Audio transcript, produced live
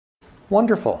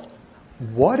Wonderful.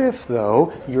 What if,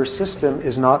 though, your system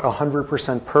is not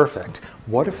 100% perfect?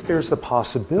 What if there's the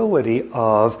possibility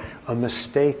of a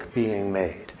mistake being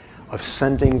made, of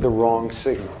sending the wrong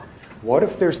signal? What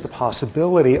if there's the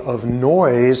possibility of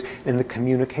noise in the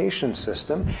communication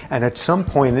system, and at some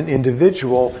point an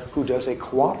individual who does a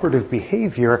cooperative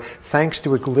behavior, thanks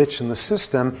to a glitch in the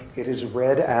system, it is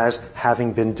read as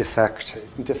having been defection?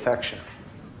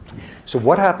 So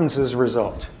what happens as a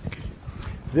result?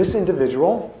 This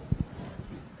individual,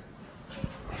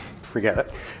 forget it.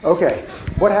 Okay,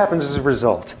 what happens as a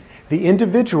result? The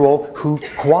individual who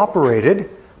cooperated,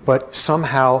 but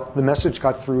somehow the message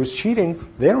got through as cheating,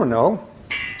 they don't know.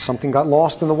 Something got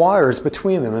lost in the wires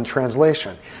between them in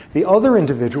translation. The other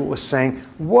individual is saying,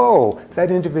 whoa,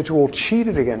 that individual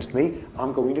cheated against me.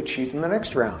 I'm going to cheat in the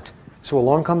next round. So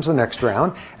along comes the next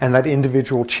round, and that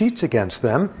individual cheats against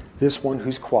them, this one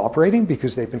who's cooperating,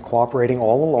 because they've been cooperating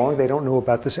all along, they don't know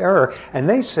about this error, and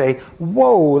they say,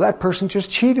 whoa, that person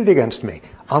just cheated against me.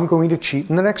 I'm going to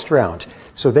cheat in the next round.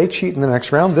 So they cheat in the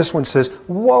next round. This one says,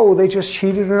 whoa, they just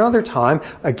cheated another time,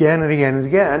 again and again and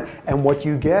again, and what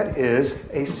you get is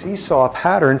a seesaw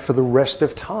pattern for the rest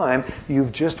of time.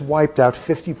 You've just wiped out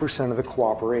 50% of the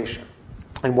cooperation.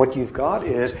 And what you've got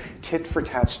is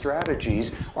tit-for-tat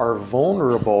strategies are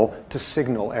vulnerable to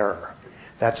signal error.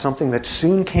 That's something that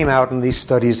soon came out in these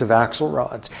studies of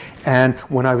Axelrod's. And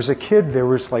when I was a kid, there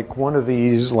was like one of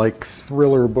these like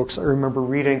thriller books I remember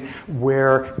reading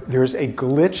where there's a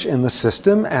glitch in the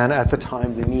system, and at the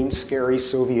time the mean, scary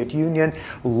Soviet Union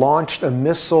launched a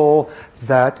missile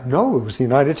that, no, it was the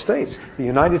United States. The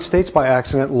United States, by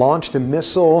accident, launched a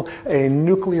missile, a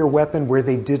nuclear weapon where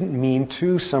they didn't mean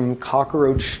to. Some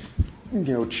cockroach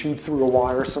chewed through a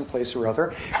wire someplace or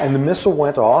other, and the missile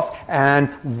went off and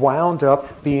wound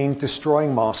up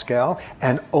destroying Moscow.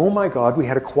 And oh my God, we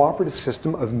had a cooperative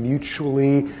system of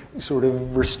mutually sort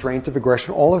of restraint of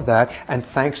aggression, all of that, and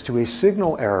thanks to a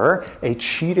signal error, a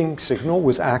cheating signal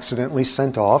was accidentally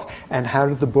sent off. And how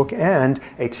did the book end?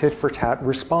 A tit-for-tat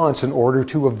response. In order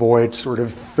to avoid sort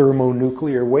of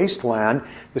thermonuclear wasteland,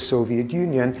 the Soviet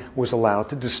Union was allowed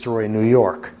to destroy New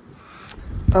York.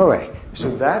 All right,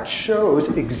 so that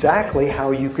shows exactly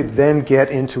how you could then get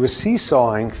into a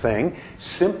seesawing thing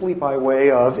simply by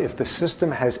way of if the system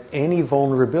has any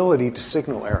vulnerability to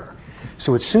signal error.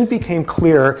 So it soon became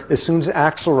clear, as soon as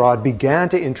Axelrod began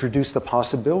to introduce the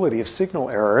possibility of signal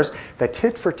errors, that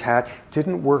tit-for-tat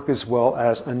didn't work as well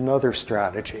as another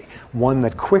strategy, one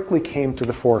that quickly came to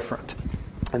the forefront.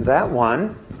 And that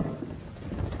one,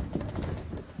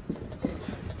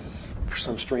 for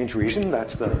some strange reason,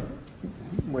 that's the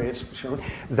way it's shown.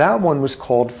 That one was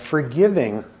called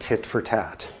forgiving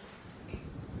tit-for-tat.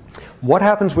 What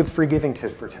happens with forgiving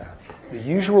tit-for-tat? The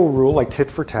usual rule, like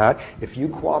tit-for-tat, if you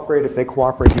cooperate, if they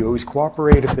cooperate, you always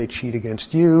cooperate. If they cheat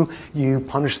against you, you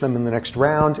punish them in the next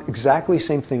round. Exactly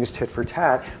same thing as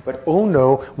tit-for-tat. But oh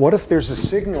no, what if there's a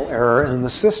signal error in the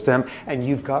system and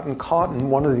you've gotten caught in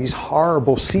one of these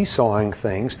horrible seesawing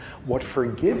things? What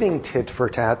forgiving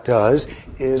tit-for-tat does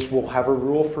is we'll have a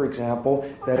rule, for example,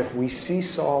 that if we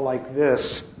seesaw like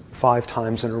this 5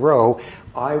 times in a row,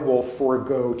 I will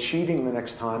forego cheating the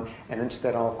next time, and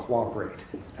instead I'll cooperate.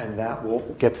 And that will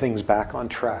get things back on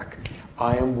track.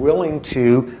 I am willing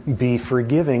to be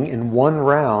forgiving in one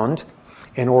round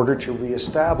in order to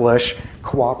reestablish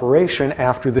cooperation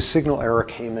after the signal error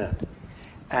came in.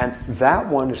 And that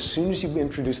one, as soon as you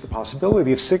introduce the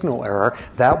possibility of signal error,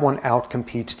 that one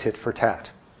outcompetes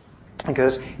tit-for-tat.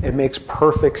 Because it makes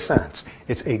perfect sense.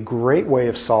 It's a great way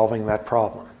of solving that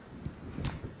problem.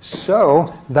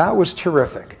 So that was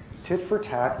terrific.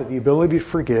 Tit-for-tat with the ability to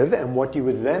forgive, and what you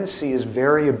would then see is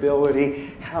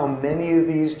variability. How many of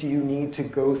these do you need to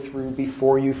go through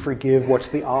before you forgive? What's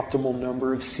the optimal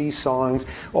number of seesawings?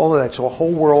 All of that. So a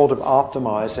whole world of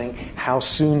optimizing how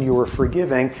soon you are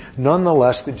forgiving.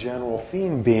 Nonetheless, the general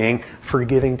theme being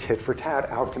forgiving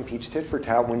tit-for-tat outcompetes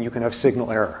tit-for-tat when you can have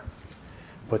signal error.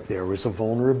 But there was a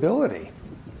vulnerability.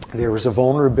 There was a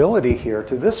vulnerability here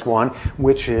to this one,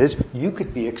 which is you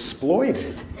could be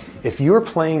exploited. If you're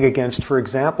playing against, for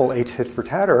example, a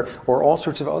tit-for-tatter or all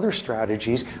sorts of other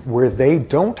strategies where they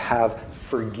don't have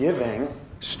forgiving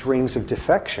strings of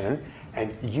defection,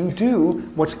 and you do,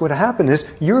 what's going to happen is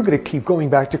you're going to keep going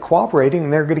back to cooperating,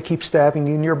 and they're going to keep stabbing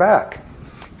you in your back.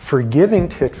 Forgiving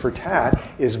tit-for-tat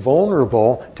is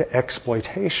vulnerable to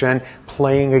exploitation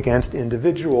playing against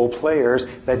individual players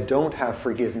that don't have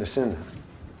forgiveness in them.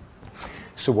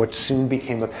 So what soon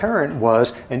became apparent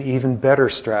was an even better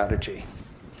strategy,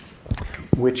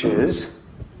 which is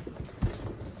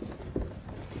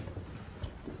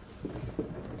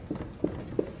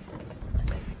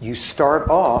you start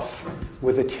off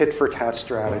with a tit-for-tat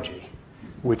strategy,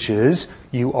 which is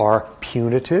you are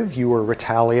punitive, you are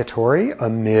retaliatory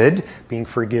amid being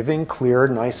forgiving, clear,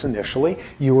 nice initially.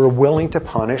 You are willing to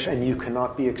punish, and you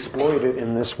cannot be exploited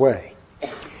in this way.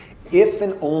 If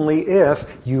and only if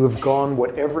you have gone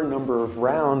whatever number of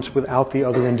rounds without the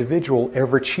other individual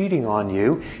ever cheating on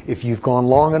you, if you've gone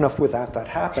long enough without that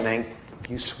happening,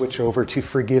 you switch over to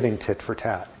forgiving tit for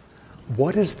tat.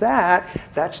 What is that?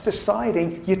 That's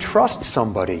deciding you trust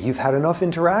somebody. You've had enough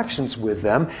interactions with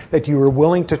them that you are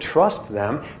willing to trust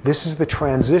them. This is the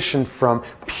transition from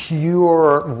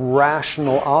pure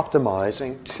rational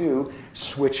optimizing to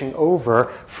switching over.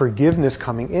 Forgiveness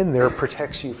coming in there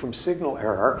protects you from signal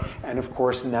error. And of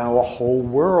course, now a whole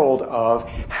world of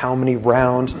how many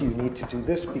rounds do you need to do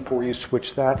this before you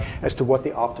switch that, as to what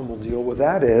the optimal deal with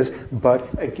that is. But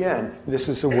again, this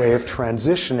is a way of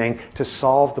transitioning to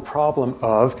solve the problem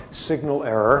of signal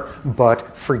error,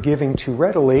 but forgiving too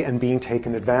readily and being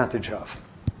taken advantage of.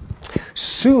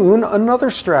 Soon, another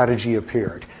strategy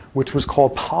appeared, which was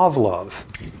called Pavlov.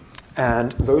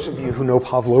 And those of you who know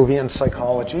Pavlovian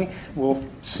psychology will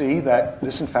see that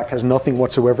this, in fact, has nothing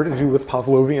whatsoever to do with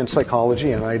Pavlovian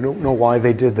psychology, and I don't know why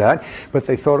they did that, but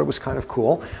they thought it was kind of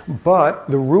cool. But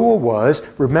the rule was,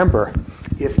 remember,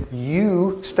 if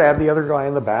you stab the other guy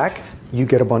in the back, you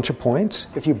get a bunch of points.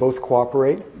 If you both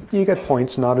cooperate, you get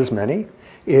points, not as many.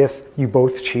 If you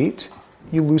both cheat,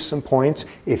 you lose some points.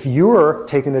 If you're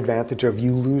taken advantage of,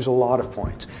 you lose a lot of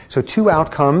points. So 2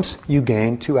 outcomes you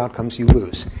gain, 2 outcomes you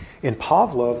lose. In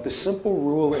Pavlov, the simple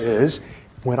rule is,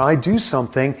 when I do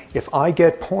something, if I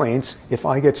get points, if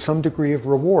I get some degree of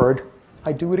reward,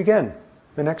 I do it again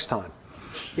the next time.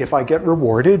 If I get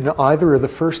rewarded in either of the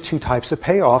first 2 types of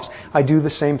payoffs, I do the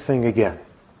same thing again.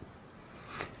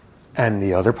 And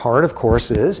the other part, of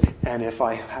course, is, and if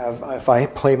I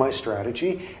play my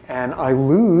strategy and I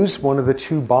lose one of the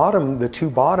two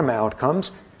bottom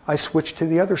outcomes, I switch to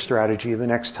the other strategy the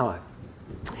next time.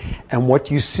 And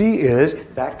what you see is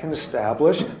that can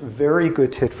establish very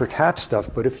good tit-for-tat stuff.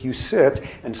 But if you sit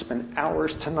and spend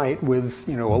hours tonight with,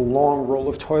 a long roll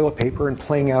of toilet paper and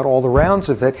playing out all the rounds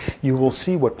of it, you will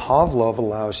see what Pavlov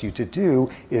allows you to do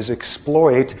is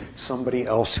exploit somebody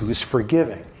else who is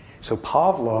forgiving. So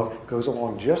Pavlov goes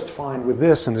along just fine with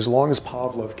this, and as long as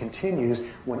Pavlov continues,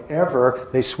 whenever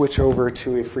they switch over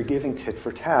to a forgiving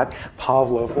tit-for-tat,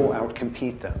 Pavlov will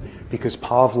outcompete them, because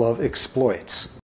Pavlov exploits.